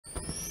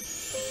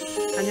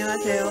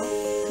안녕하세요.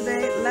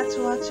 Today, let's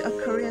watch a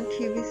Korean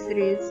TV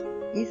series,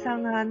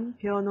 이상한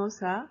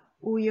변호사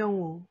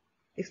우영우,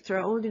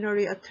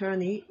 Extraordinary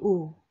Attorney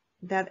Woo,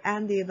 that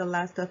ended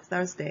last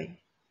Thursday.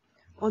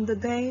 On the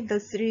day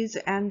the series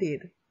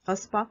ended, a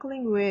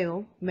sparkling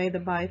whale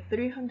made by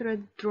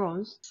 300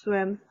 drones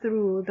swam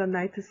through the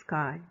night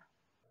sky.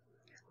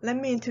 Let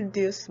me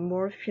introduce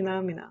more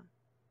phenomena.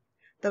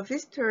 The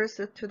visitors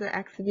to the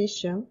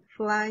exhibition,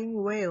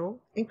 Flying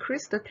Whale,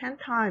 increased 10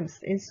 times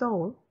in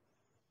Seoul,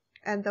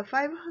 and the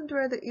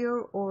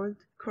 500-year-old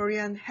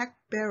Korean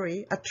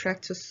hackberry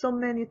attracts so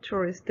many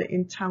tourists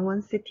in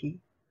Changwon City.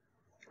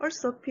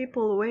 Also,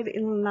 people wait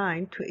in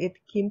line to eat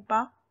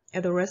kimbap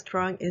at a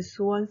restaurant in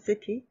Suwon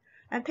City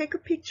and take a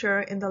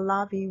picture in the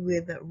lobby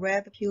with the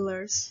red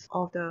pillars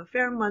of the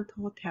Fairmont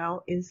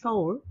Hotel in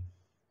Seoul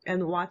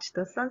and watch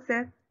the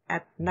sunset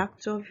at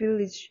Nakjo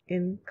Village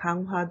in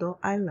Ganghwa-do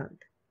Island.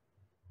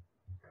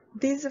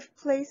 These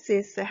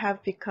places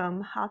have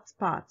become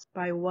hotspots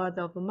by word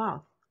of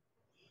mouth.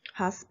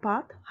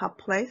 Hotspot, hot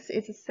place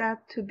is said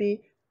to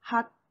be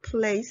hot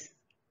place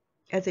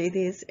as it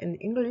is in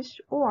English,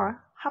 or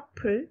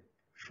hotpl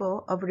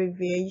for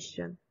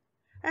abbreviation.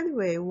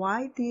 Anyway,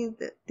 why did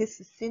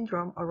this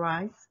syndrome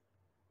arise?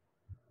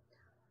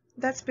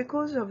 That's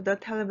because of the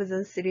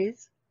television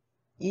series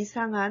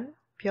이상한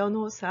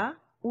변호사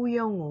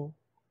우영우,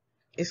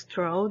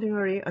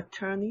 Extraordinary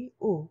Attorney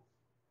Woo.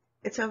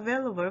 It's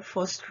available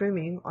for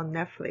streaming on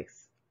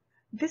Netflix.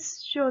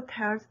 This show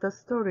tells the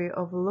story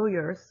of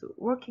lawyers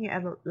working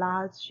at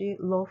large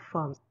law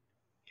firms,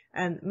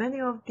 and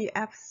many of the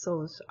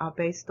episodes are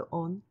based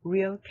on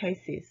real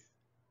cases.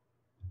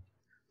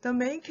 The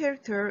main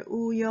character,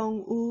 Woo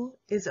Young-woo,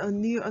 is a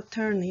new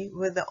attorney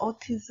with the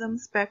autism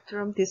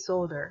spectrum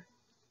disorder.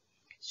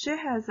 She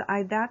has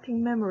eidetic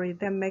memory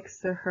that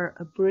makes her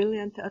a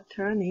brilliant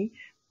attorney,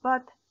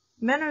 but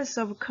manners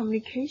of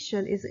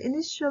communication is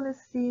initially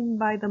seen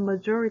by the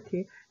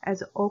majority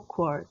as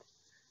awkward,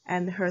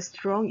 and her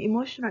strong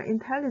emotional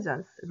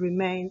intelligence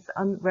remains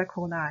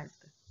unrecognized.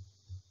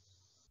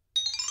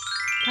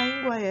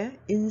 타인과의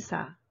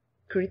인사,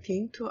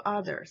 greeting to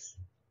others.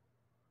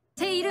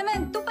 제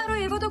이름은 똑바로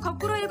읽어도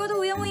거꾸로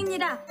읽어도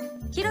우영우입니다.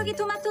 기러기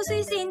토마토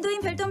스위스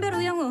인도인 별똥별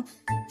우영우.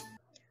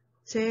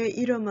 제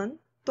이름은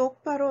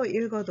똑바로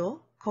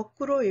읽어도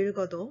거꾸로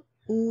읽어도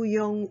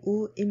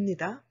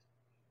우영우입니다.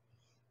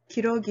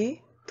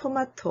 기러기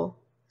토마토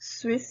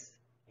스위스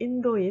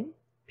인도인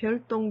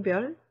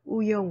별똥별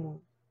우영우.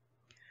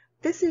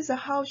 This is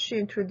how she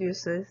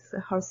introduces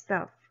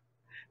herself.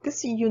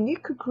 This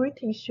unique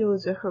greeting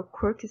shows her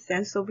quirky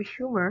sense of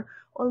humor,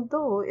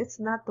 although it's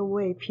not the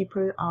way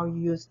people are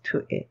used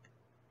to it.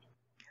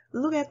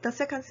 Look at the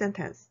second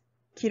sentence.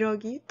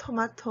 기러기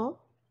토마토.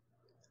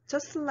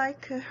 Just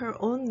like her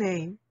own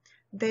name,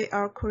 they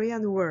are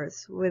Korean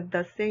words with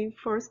the same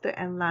first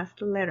and last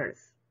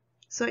letters.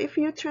 So if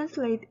you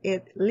translate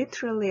it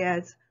literally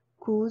as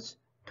goose,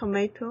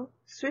 tomato,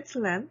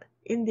 Switzerland,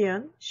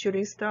 Indian,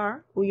 shooting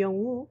star,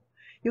 우영우,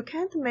 you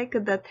can't make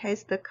the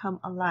taste come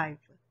alive.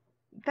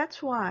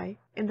 That's why,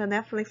 in the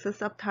Netflix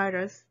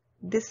subtitles,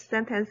 this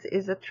sentence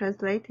is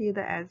translated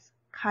as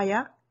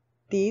kayak,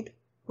 did,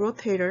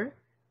 rotator,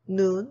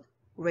 noon,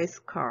 race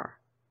car.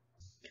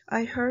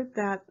 I heard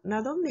that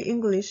not only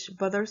English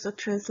but also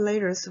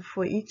translators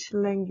for each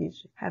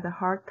language had a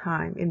hard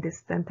time in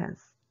this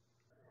sentence.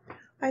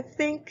 I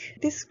think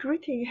this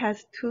greeting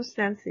has two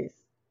senses.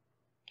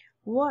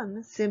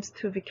 One seems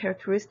to be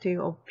characteristic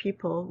of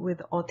people with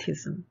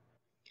autism,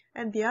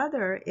 and the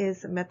other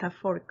is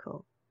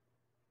metaphorical.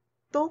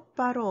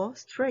 똑바로,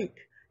 straight,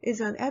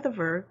 is an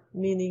adverb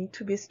meaning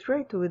to be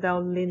straight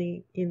without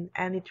leaning in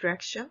any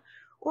direction,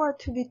 or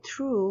to be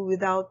true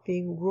without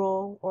being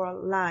wrong or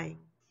lying.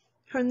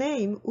 Her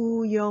name,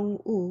 Woo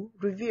Young-woo,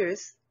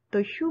 reveals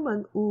the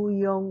human Woo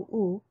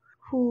Young-woo,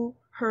 who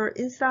her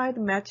inside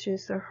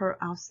matches her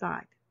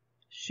outside.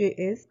 She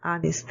is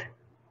honest.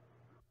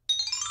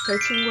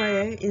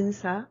 절친과의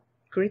인사,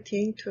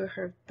 greeting to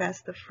her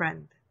best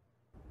friend.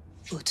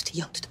 U to the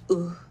young to the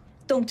oo,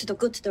 dong to the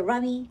good to the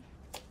rummy.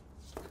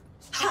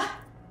 Ha!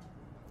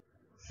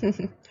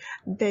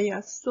 They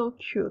are so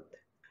cute.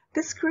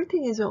 This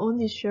greeting is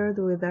only shared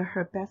with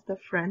her best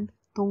friend,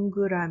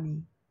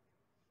 동그라미.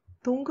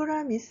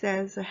 동그라미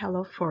says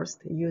hello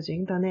first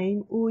using the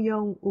name Woo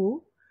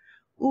Young-woo,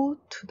 U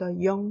to the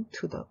Young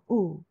to the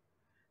U.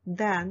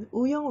 Then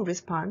Woo Young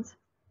responds,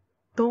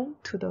 동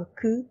to the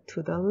그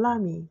to the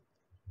라미,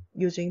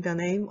 using the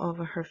name of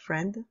her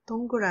friend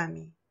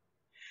동그라미.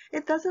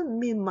 It doesn't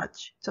mean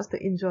much, just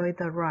enjoy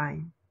the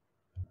rhyme.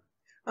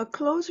 A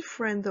close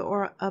friend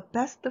or a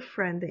best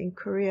friend in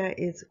Korea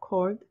is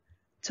called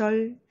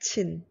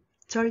절친,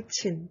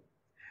 절친.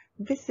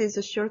 This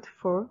is short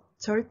for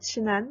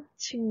절친한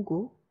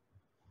친구.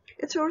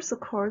 It's also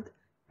called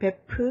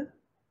베프,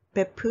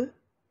 베프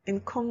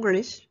in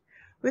Konglish,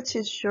 which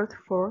is short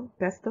for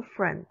best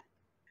friend.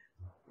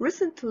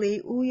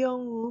 Recently, Woo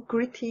Young-woo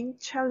greeting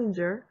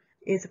challenger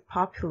is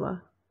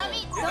popular.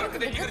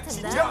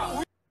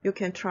 You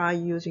can try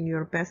using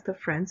your best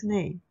friend's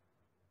name.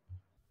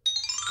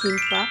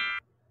 김밥,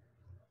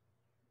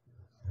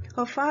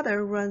 Her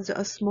father runs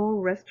a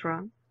small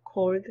restaurant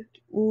called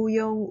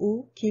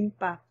우영우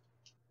김밥.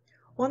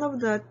 One of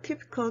the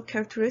typical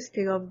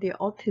characteristics of the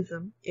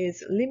autism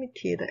is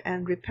limited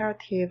and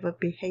repetitive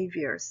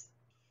behaviors.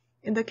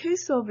 In the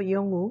case of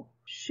Yoonwoo,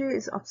 she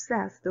is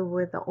obsessed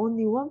with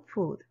only one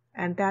food,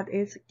 and that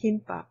is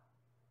kimbap.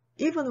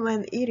 Even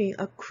when eating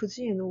a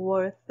cuisine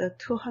worth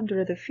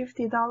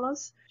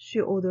 $250, she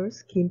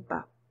orders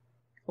kimbap.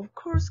 Of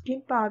course,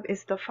 kimbap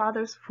is the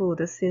father's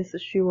food since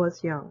she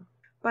was young,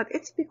 but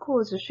it's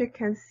because she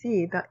can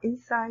see the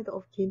inside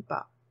of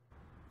kimbap.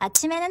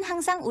 아침에는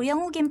항상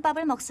우영우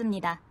김밥을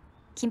먹습니다.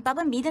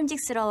 김밥은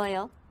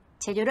믿음직스러워요.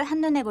 재료를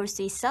한눈에 볼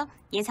수 있어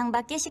예상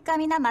밖의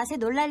식감이나 맛에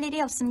놀랄 일이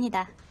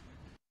없습니다.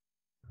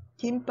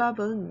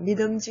 김밥은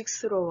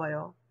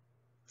믿음직스러워요.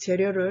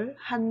 재료를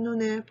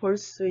한눈에 볼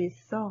수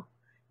있어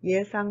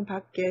예상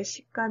밖의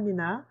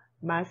식감이나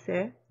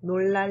맛에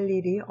놀랄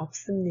일이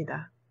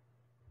없습니다.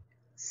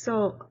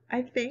 So,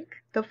 I think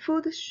the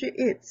food she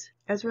eats,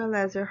 as well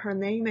as her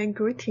name and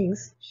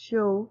greetings,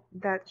 show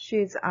that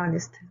she is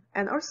honest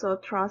and also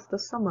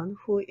trusts someone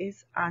who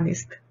is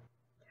honest.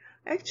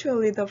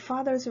 Actually, the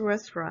father's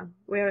restaurant,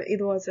 where it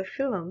was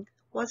filmed,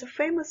 was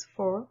famous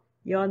for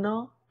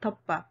연어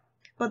덮밥.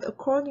 But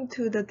according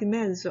to the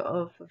demands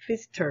of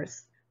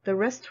visitors, the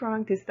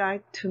restaurant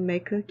decided to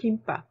make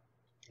kimbap.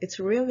 It's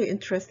a really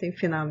interesting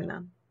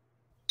phenomenon.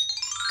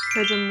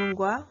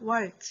 회전문과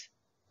waltz,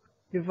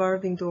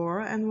 revolving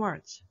door and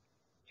waltz.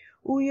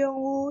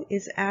 우영우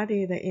is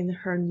added in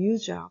her new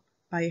job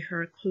by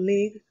her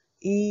colleague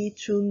Lee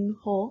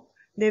Jun-ho,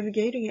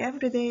 navigating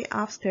everyday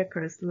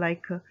obstacles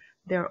like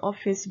their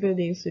office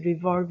building's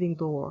revolving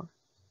door.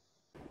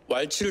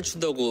 왈츠를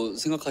춘다고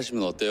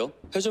생각하시면 어때요?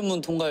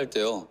 회전문 통과할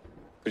때요.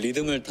 그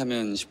리듬을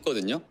타면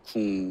쉽거든요.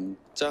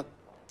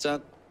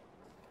 쿵짝짝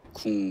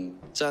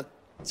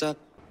쿵짝짝.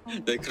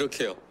 네,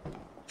 그렇게요.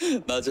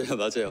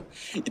 맞아요.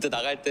 이따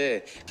나갈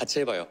때 같이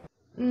해봐요.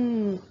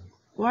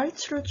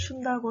 왈츠를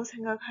춘다고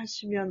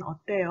생각하시면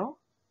어때요?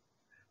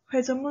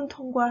 회전문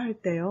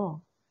통과할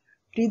때요.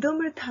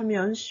 리듬을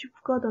타면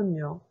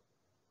쉽거든요.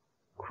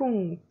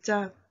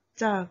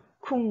 쿵짝짝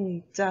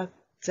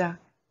쿵짝짝.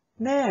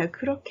 네,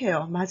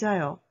 그렇게요.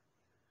 맞아요.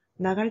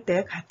 나갈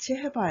때 같이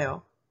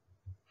해봐요.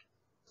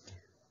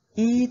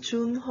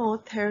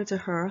 이준호 tells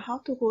her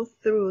how to go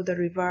through the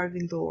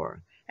revolving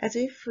door, as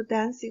if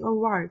dancing a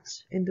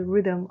waltz in the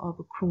rhythm of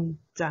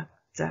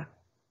쿵짝짝.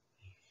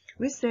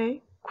 We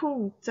say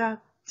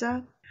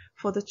쿵짝짝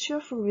for the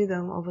cheerful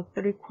rhythm of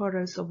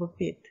 3/4 of a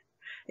beat.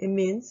 It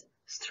means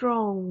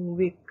strong,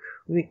 weak.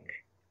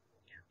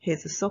 He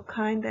is so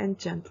kind and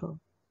gentle.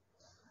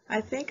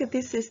 I think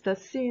this is the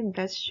scene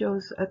that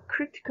shows a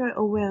critical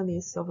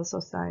awareness of a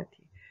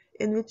society,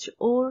 in which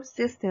all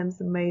systems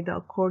made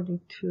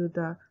according to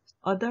the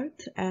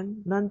adult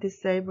and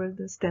non-disabled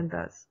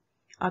standards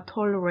are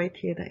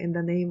tolerated in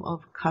the name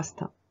of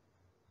custom.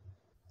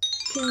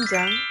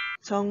 팀장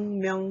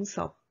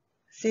정명섭,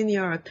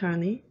 Senior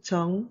Attorney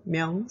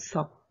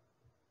정명섭.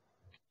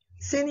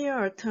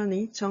 Senior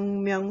Attorney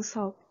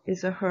정명섭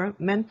is her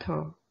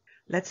mentor.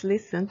 Let's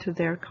listen to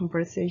their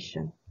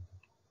conversation.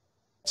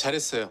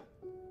 잘했어요.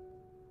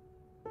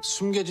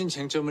 숨겨진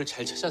쟁점을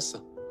잘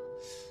찾았어.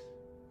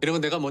 이런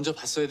건 내가 먼저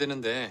봤어야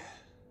되는데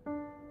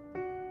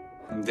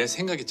내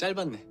생각이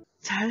짧았네.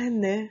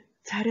 잘했네.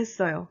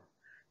 잘했어요.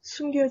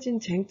 숨겨진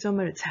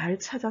쟁점을 잘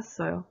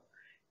찾았어요.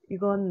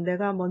 이건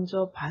내가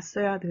먼저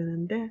봤어야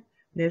되는데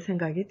내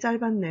생각이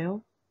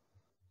짧았네요.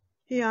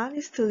 He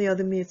honestly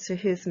admits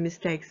his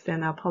mistakes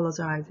and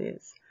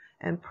apologizes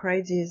and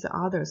praises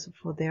others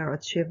for their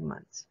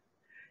achievements.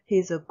 He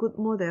is a good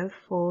model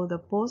for the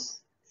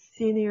both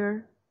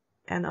senior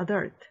and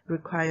adult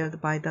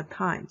required by the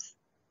times.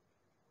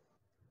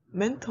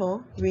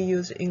 Mentor, we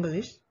use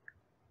English.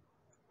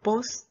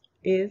 Boss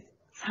is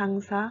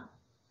상사,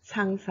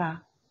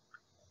 상사.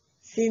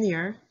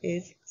 Senior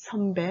is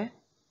선배,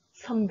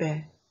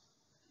 선배.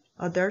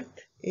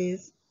 Adult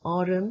is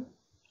어른,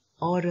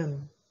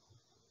 어른.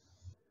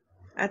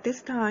 At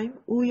this time,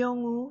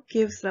 우영우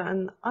gives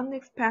an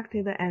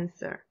unexpected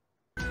answer.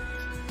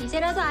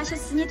 이제라도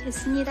아셨으니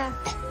됐습니다.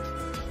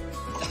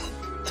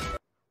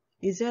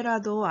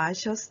 이제라도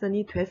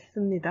아셨으니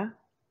됐습니다.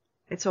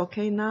 It's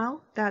okay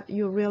now that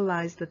you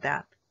realized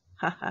that.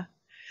 Haha,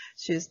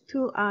 she's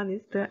too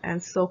honest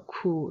and so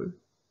cool.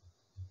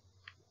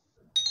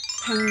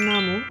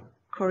 팽나무,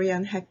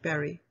 Korean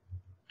hackberry.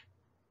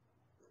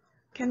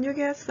 Can you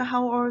guess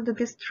how old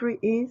this tree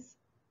is?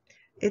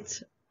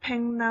 It's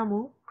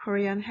팽나무,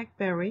 Korean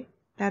hackberry,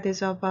 that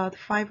is about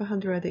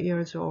 500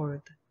 years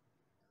old.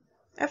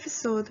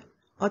 Episode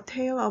A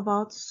Tale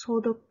About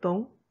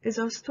소득동 is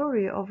a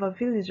story of a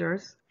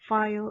villagers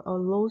file a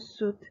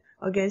lawsuit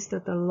against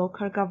the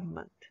local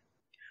government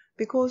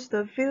because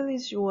the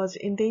village was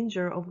in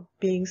danger of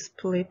being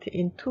split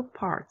in two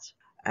parts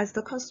as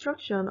the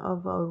construction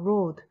of a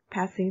road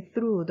passing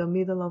through the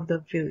middle of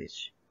the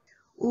village.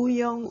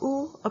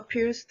 Woo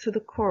appeals to the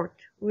court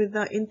with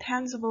the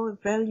intangible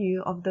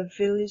value of the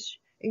village,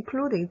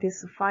 including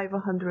this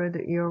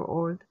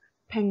 500-year-old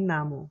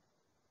팽나무.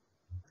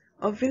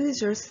 A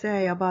villager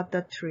say about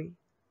the tree.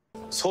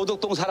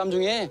 소덕동 사람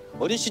중에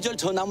어린 시절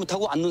저 나무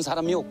타고 앉는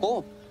사람이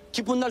없고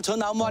기쁜 날 저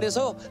나무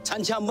아래서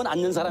잔치 한번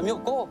앉는 사람이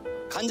없고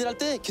간절할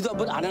때 기도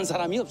한번 안 한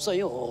사람이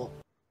없어요.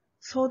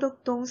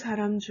 소덕동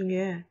사람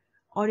중에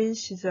어린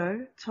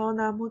시절 저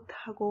나무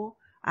타고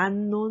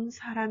안 논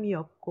사람이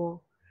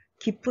없고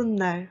기쁜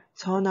날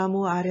저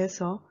나무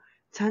아래서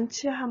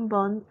잔치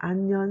한번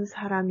안 연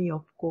사람이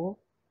없고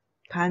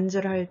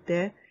간절할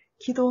때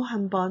기도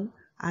한번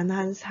안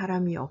한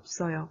사람이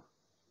없어요.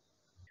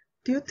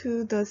 Due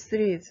to the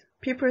series,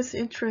 people's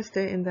interest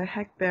in the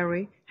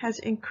hackberry has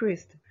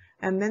increased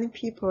and many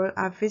people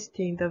are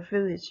visiting the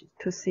village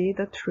to see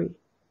the tree.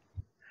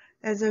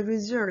 As a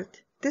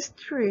result, this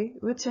tree,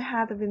 which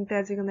had been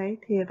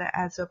designated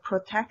as a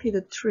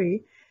protected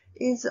tree,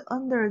 is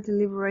under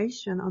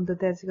deliberation on the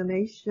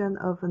designation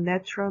of a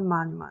natural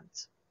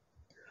monument.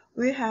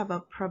 We have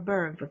a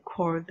proverb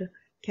called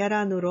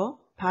계란으로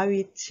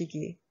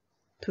바위치기,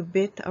 to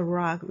beat a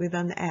rock with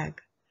an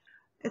egg.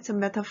 It's a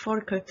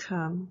metaphorical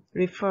term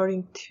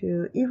referring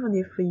to even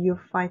if you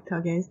fight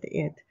against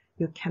it,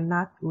 you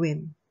cannot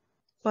win.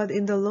 But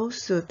in the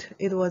lawsuit,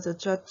 it was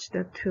judged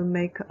to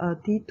make a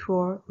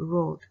detour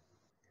road.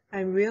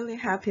 I'm really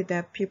happy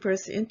that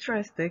people's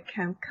interest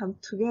can come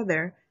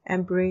together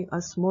and bring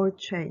a small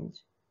change.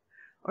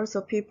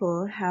 Also,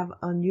 people have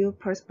a new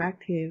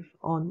perspective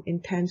on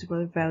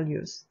intangible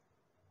values.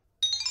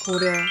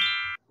 고래,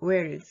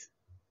 whales.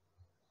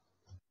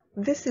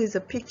 This is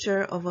a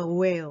picture of a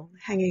whale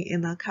hanging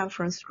in a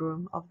conference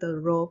room of the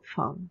law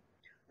firm.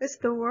 It's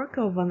the work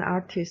of an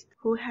artist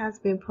who has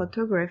been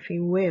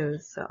photographing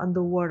whales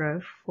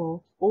underwater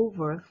for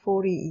over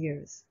 40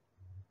 years.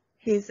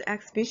 His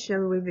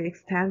exhibition will be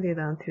extended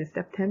until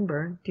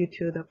September due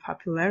to the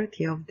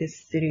popularity of this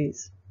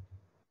series.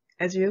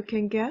 As you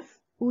can guess,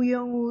 Woo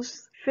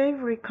Young-woo's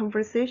favorite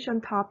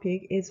conversation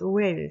topic is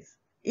whales,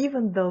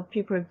 even though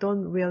people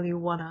don't really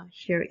wanna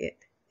hear it,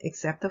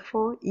 except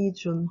for Lee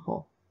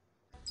Jun-ho.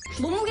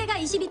 몸무게가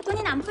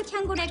 22톤인 암컷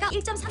향고래가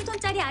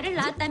 1.3톤짜리 알을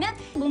낳았다면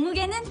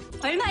몸무게는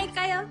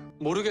얼마일까요?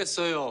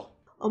 모르겠어요.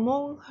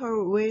 Among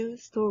her whale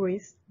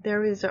stories,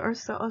 there is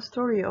also a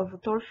story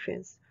of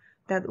dolphins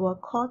that were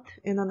caught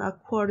in an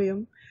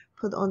aquarium,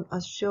 put on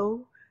a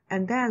show,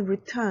 and then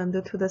returned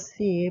to the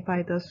sea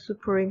by the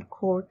Supreme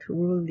Court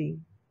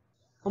ruling.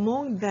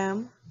 Among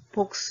them,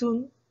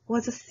 Boksun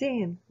was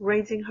seen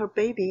raising her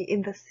baby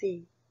in the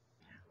sea.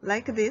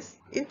 Like this,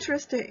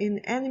 interest in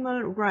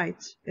animal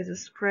rights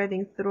is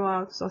spreading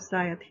throughout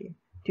society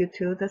due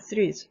to the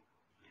series.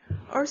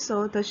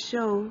 Also, the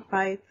show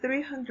by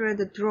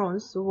 300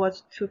 drones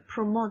was to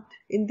promote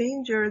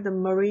endangered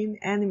marine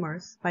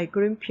animals by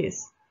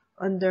Greenpeace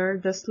under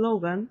the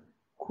slogan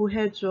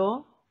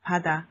구해줘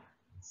바다,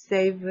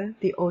 save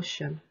the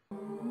ocean.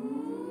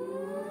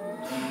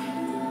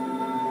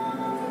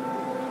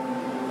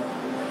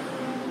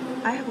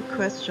 I have a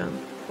question.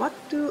 What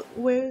do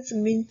whales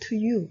mean to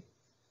you?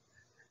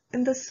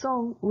 In the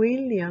song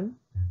Whalian,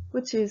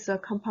 which is a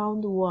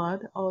compound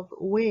word of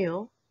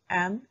whale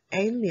and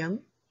alien,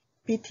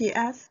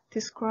 BTS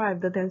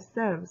described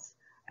themselves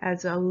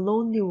as a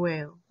lonely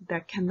whale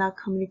that cannot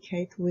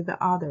communicate with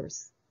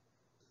others.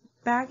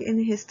 Back in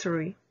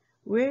history,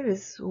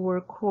 whales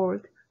were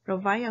called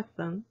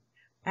Leviathan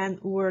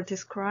and were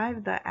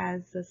described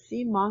as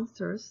sea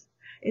monsters,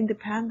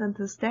 independent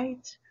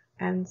states,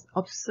 and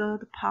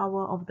absurd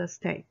power of the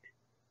state.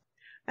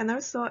 And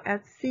also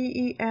at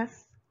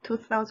CES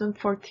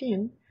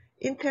 2014,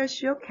 Intel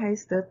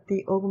showcased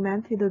the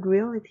augmented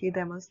reality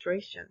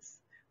demonstrations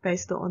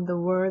based on the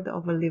word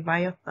of a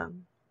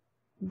Leviathan.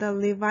 The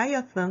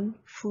Leviathan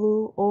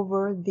flew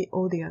over the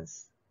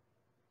audience.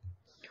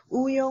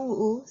 Woo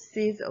Young-woo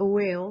sees a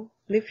whale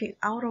leaping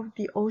out of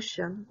the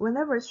ocean.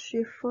 Whenever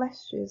she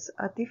flashes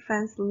a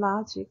defense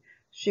logic,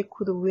 she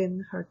could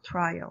win her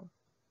trial.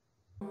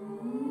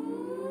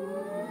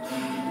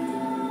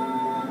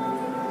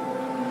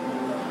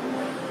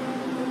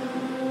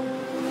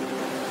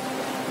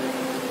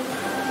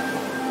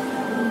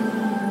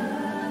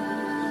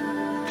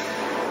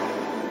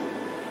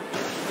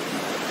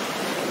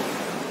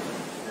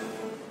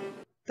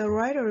 The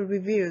writer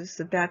reveals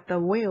that the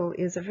whale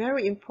is a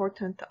very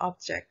important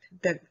object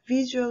that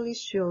visually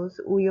shows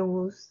Woo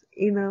Young-woo's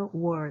inner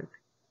world.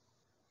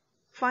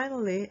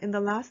 Finally, in the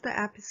last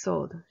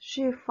episode,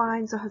 she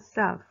defines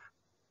herself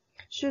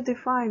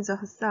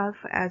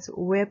as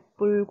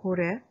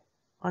웹불고래,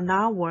 a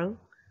narwhal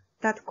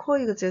that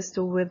coexists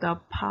with a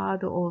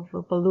pod of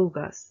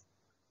belugas.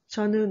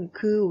 저는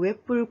그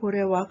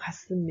웹불고래와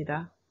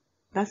같습니다.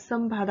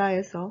 낯선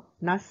바다에서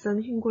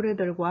낯선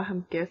흰고래들과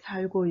함께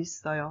살고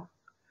있어요.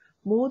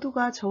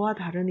 모두가 저와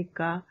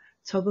다르니까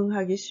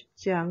적응하기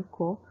쉽지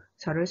않고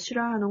저를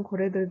싫어하는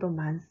고래들도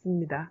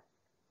많습니다.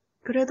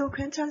 그래도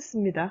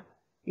괜찮습니다.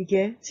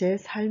 이게 제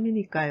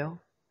삶이니까요.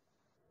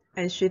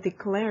 And she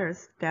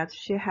declares that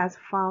she has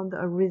found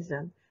a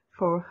reason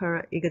for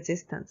her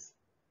existence.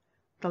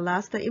 The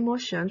last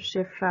emotion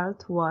she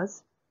felt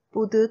was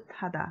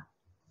뿌듯하다.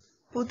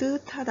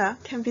 뿌듯하다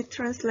can be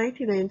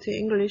translated into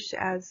English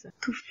as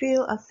to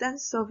feel a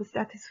sense of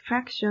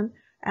satisfaction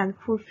and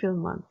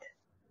fulfillment.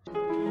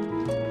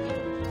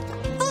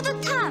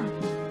 뿌듯함!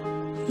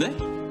 네?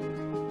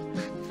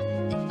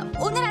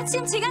 오늘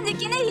아침 제가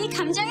느끼는 이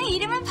감정의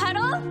이름은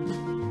바로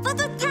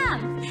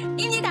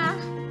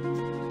뿌듯함입니다.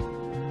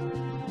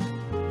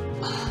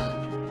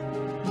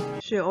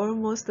 She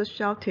almost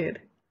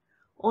shouted.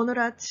 오늘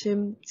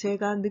아침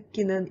제가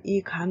느끼는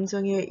이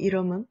감정의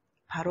이름은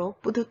바로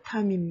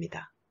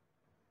뿌듯함입니다.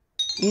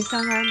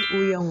 이상한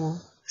우영우,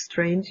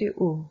 Strange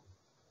U.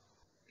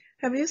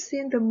 Have you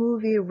seen the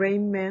movie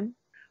Rain Man?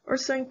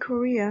 Also in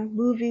Korea,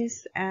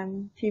 movies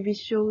and TV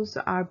shows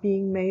are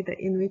being made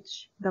in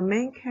which the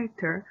main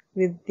character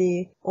with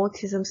the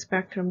autism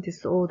spectrum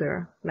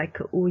disorder, like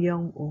Woo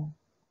Young-woo.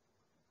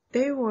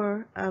 They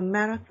were a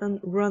marathon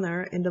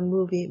runner in the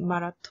movie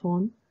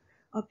Marathon,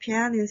 a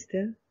pianist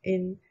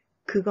in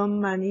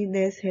그것만이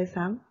내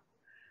세상,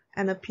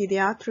 and a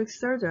pediatric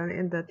surgeon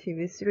in the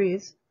TV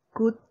series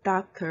Good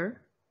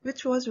Doctor,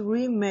 which was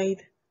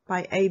remade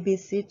by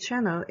ABC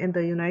channel in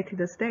the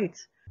United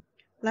States.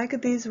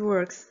 Like these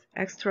works,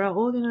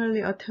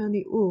 Extraordinary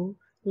Attorney Woo,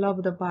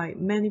 loved by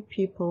many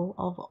people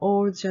of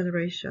all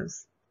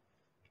generations.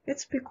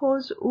 It's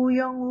because Woo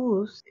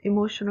Young-woo's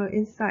emotional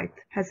insight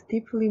has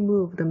deeply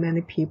moved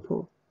many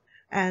people.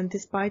 And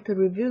despite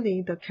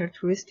revealing the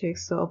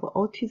characteristics of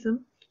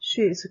autism,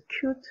 she is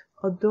cute,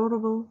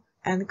 adorable,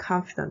 and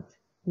confident,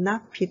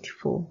 not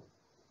pitiful.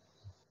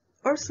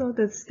 Also,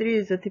 the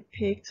series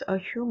depicts a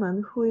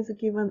human who is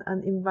given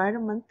an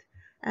environment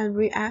and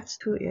reacts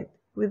to it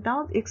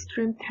without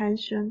extreme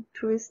tension,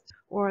 twist,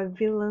 or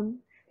villain.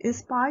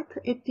 Instead,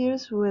 it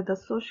deals with the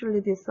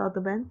socially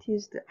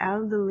disadvantaged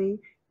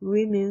elderly,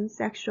 women,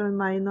 sexual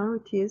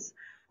minorities,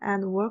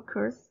 and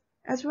workers,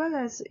 as well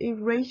as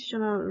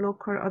irrational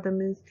local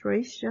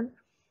administration,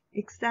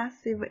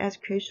 excessive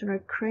educational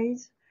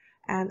craze,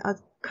 and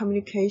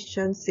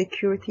communication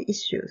security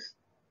issues.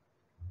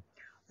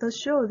 The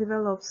show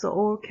develops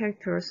all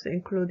characters,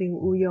 including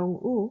Woo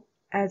Young-woo,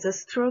 as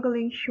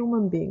struggling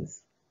human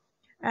beings,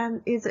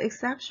 and is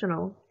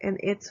exceptional in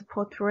its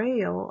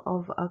portrayal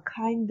of a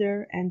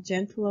kinder and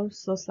gentler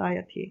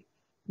society,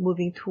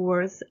 moving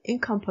towards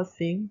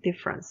encompassing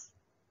difference.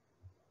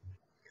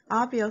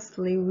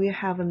 Obviously, we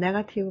have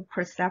negative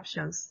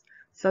perceptions,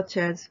 such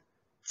as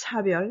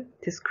차별,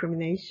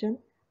 discrimination,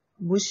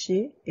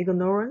 무시,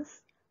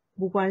 ignorance,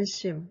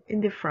 무관심,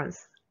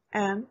 indifference,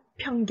 and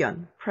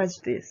편견,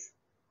 prejudice.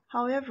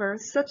 However,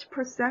 such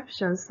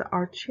perceptions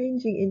are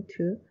changing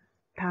into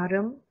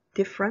다름,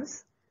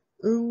 difference,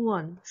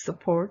 응원,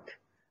 support,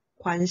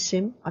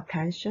 관심,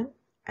 attention,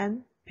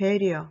 and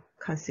배려,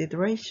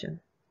 consideration.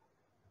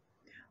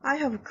 I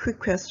have a quick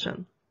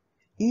question.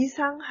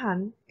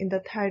 이상한 in the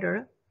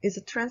title is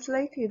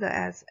translated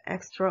as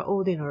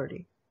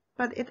extraordinary,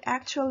 but it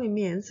actually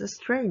means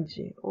strange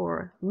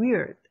or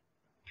weird.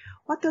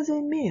 What does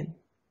it mean?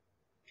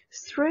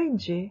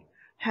 Strange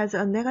has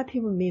a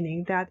negative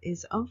meaning that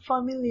is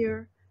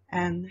unfamiliar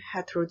and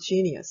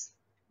heterogeneous.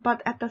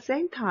 But at the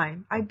same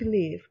time, I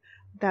believe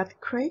that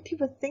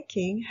creative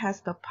thinking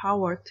has the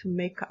power to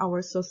make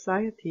our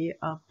society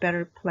a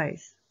better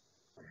place.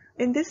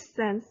 In this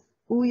sense,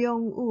 Woo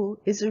Young-woo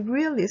is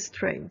really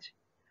strange.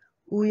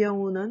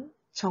 우영우는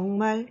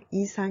정말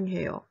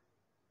이상해요.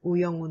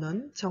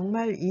 우영우는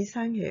정말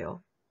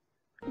이상해요.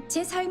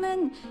 제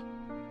삶은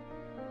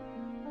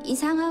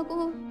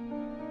이상하고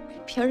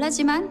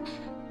별나지만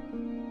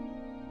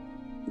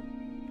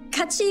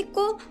가치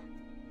있고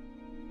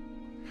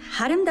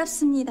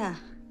아름답습니다.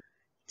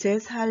 제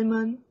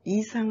삶은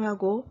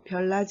이상하고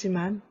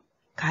별나지만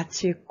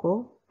가치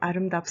있고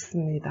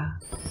아름답습니다.